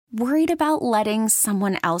Worried about letting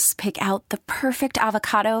someone else pick out the perfect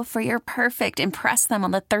avocado for your perfect impress them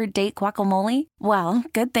on the third date guacamole? Well,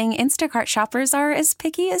 good thing Instacart shoppers are as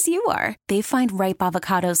picky as you are. They find ripe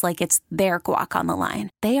avocados like it's their guac on the line.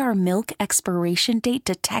 They are milk expiration date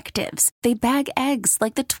detectives. They bag eggs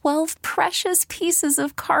like the 12 precious pieces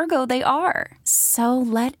of cargo they are. So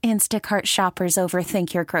let Instacart shoppers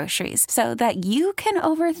overthink your groceries so that you can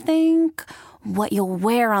overthink what you'll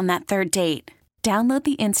wear on that third date. Download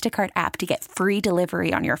the Instacart app to get free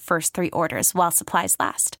delivery on your first 3 orders while supplies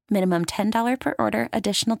last. Minimum $10 per order.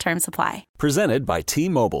 Additional terms apply. Presented by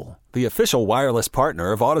T-Mobile, the official wireless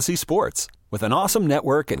partner of Odyssey Sports. With an awesome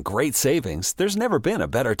network and great savings, there's never been a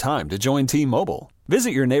better time to join T-Mobile.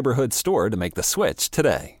 Visit your neighborhood store to make the switch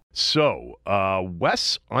today. So,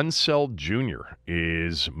 Wes Unseld Jr.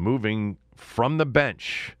 is moving from the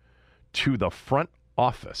bench to the front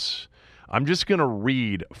office. I'm just going to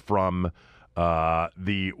read from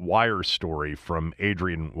the Wire story from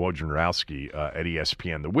Adrian Wojnarowski at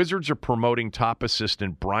ESPN. The Wizards are promoting top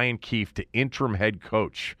assistant Brian Keefe to interim head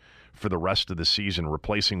coach for the rest of the season,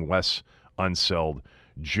 replacing Wes Unseld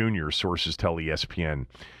Jr., sources tell ESPN.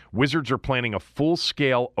 Wizards are planning a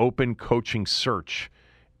full-scale open coaching search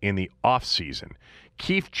in the offseason.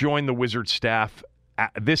 Keefe joined the Wizards staff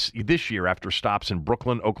this year after stops in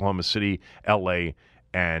Brooklyn, Oklahoma City, L.A.,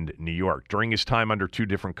 and New York. During his time under 2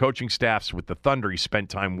 different coaching staffs with the Thunder, he spent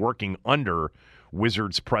time working under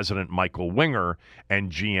Wizards president Michael Winger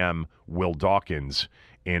and GM Will Dawkins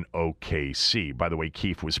in OKC. By the way,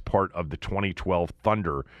 Keefe was part of the 2012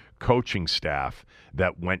 Thunder coaching staff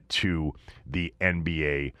that went to the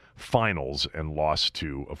NBA Finals and lost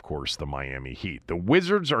to, of course, the Miami Heat. The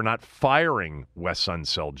Wizards are not firing Wes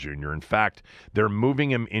Unseld Jr. In fact, they're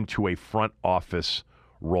moving him into a front office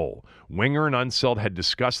role. Winger and Unseld had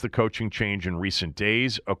discussed the coaching change in recent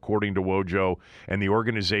days, according to Wojo, and the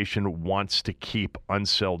organization wants to keep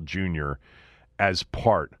Unseld Jr. as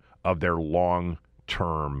part of their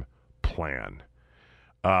long-term plan.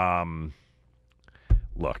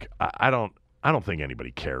 Look, I don't think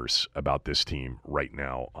anybody cares about this team right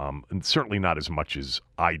now, and certainly not as much as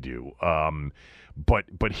I do.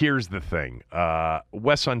 But here's the thing: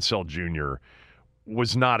 Wes Unseld Jr.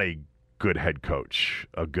 was not a good head coach,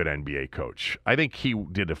 a good NBA coach. I think he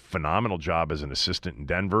did a phenomenal job as an assistant in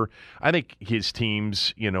Denver. I think his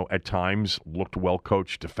teams, at times looked well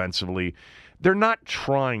coached defensively. They're not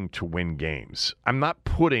trying to win games. I'm not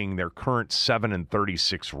putting their current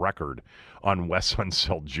 7-36 record on Wes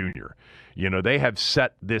Unseld Jr. They have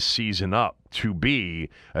set this season up to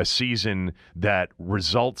be a season that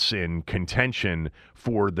results in contention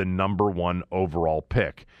for the number 1 overall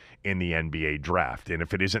pick in the NBA draft. And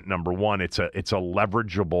if it isn't number 1, it's a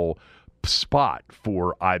leverageable spot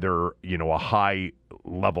for either, a high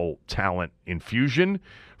level talent infusion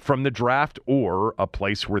from the draft or a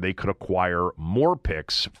place where they could acquire more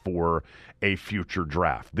picks for a future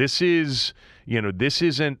draft. This is, this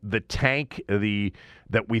isn't the tank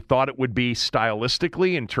that we thought it would be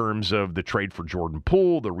stylistically in terms of the trade for Jordan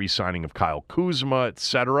Poole, the re-signing of Kyle Kuzma,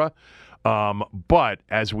 etc. But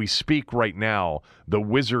as we speak right now, the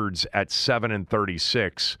Wizards at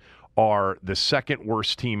 7-36 are the second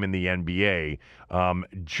worst team in the NBA.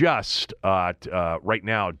 Right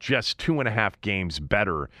now, just 2.5 games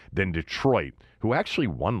better than Detroit, who actually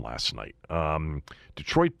won last night.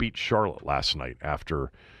 Detroit beat Charlotte last night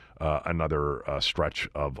after another stretch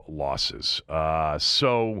of losses.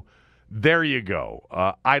 So there you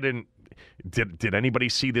go. Did anybody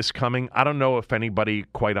see this coming? I don't know if anybody,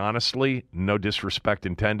 quite honestly, no disrespect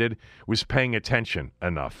intended, was paying attention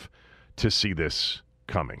enough to see this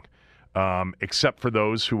coming. Except for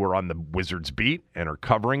those who are on the Wizards beat and are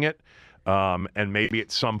covering it. And maybe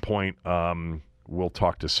at some point we'll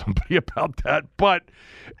talk to somebody about that. But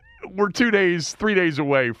we're 3 days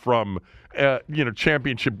away from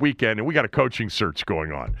championship weekend, and we got a coaching search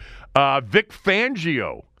going on. Vic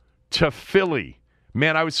Fangio to Philly.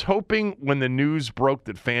 Man, I was hoping when the news broke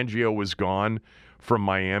that Fangio was gone from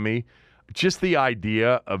Miami, just the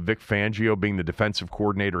idea of Vic Fangio being the defensive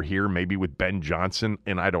coordinator here, maybe with Ben Johnson,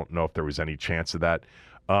 and I don't know if there was any chance of that.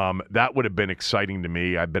 That would have been exciting to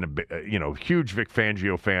me. I've been a huge Vic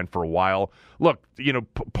Fangio fan for a while. Look,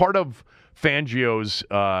 part of Fangio's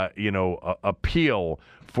appeal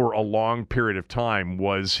for a long period of time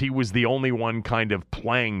was he was the only one kind of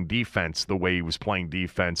playing defense the way he was playing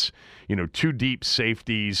defense. 2 deep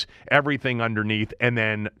safeties, everything underneath, and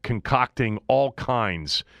then concocting all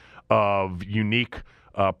kinds of unique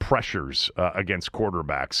pressures against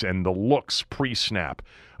quarterbacks and the looks pre-snap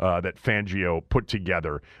that Fangio put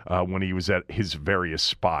together when he was at his various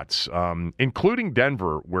spots, including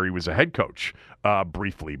Denver, where he was a head coach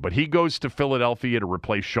briefly. But he goes to Philadelphia to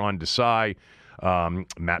replace Sean Desai,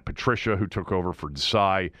 Matt Patricia, who took over for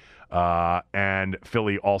Desai, and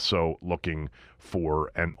Philly also looking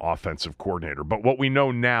for an offensive coordinator. But what we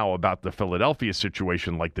know now about the Philadelphia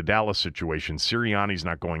situation, like the Dallas situation, Sirianni's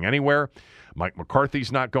not going anywhere. Mike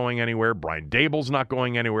McCarthy's not going anywhere. Brian Dable's not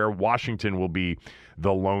going anywhere. Washington will be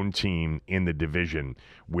the lone team in the division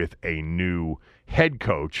with a new head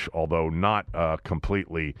coach, although not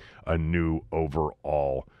completely a new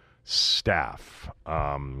overall staff.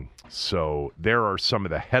 So there are some of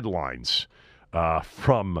the headlines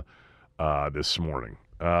from this morning.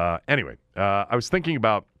 Anyway, I was thinking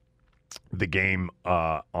about the game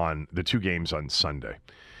on the two games on Sunday.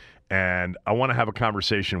 And I want to have a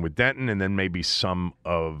conversation with Denton and then maybe some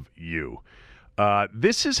of you.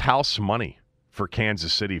 This is house money for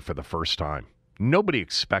Kansas City for the first time. Nobody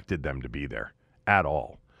expected them to be there at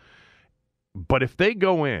all. But if they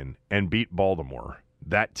go in and beat Baltimore,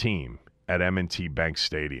 that team at M&T Bank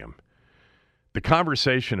Stadium, the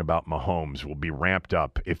conversation about Mahomes will be ramped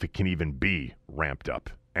up, if it can even be ramped up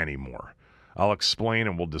anymore. I'll explain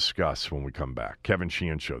and we'll discuss when we come back. Kevin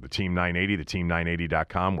Sheehan Show, the Team 980,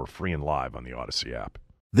 theteam980.com. We're free and live on the Odyssey app.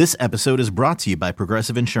 This episode is brought to you by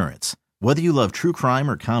Progressive Insurance. Whether you love true crime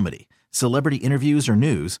or comedy, celebrity interviews or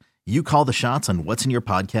news, you call the shots on what's in your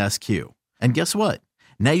podcast queue. And guess what?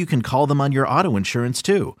 Now you can call them on your auto insurance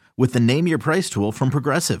too with the Name Your Price tool from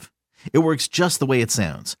Progressive. It works just the way it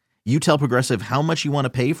sounds. You tell Progressive how much you want to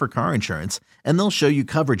pay for car insurance, and they'll show you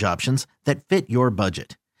coverage options that fit your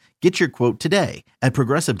budget. Get your quote today at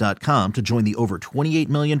Progressive.com to join the over 28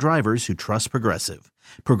 million drivers who trust Progressive.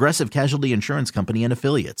 Progressive Casualty Insurance Company and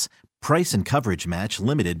Affiliates. Price and coverage match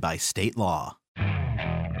limited by state law.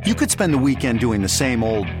 You could spend the weekend doing the same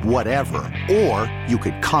old whatever, or you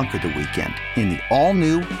could conquer the weekend in the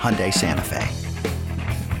all-new Hyundai Santa Fe.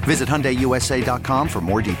 Visit HyundaiUSA.com for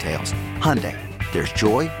more details. Hyundai, there's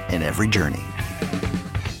joy in every journey.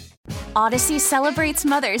 Odyssey celebrates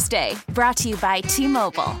Mother's Day, brought to you by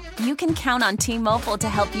T-Mobile. You can count on T-Mobile to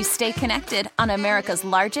help you stay connected on America's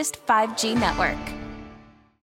largest 5G network.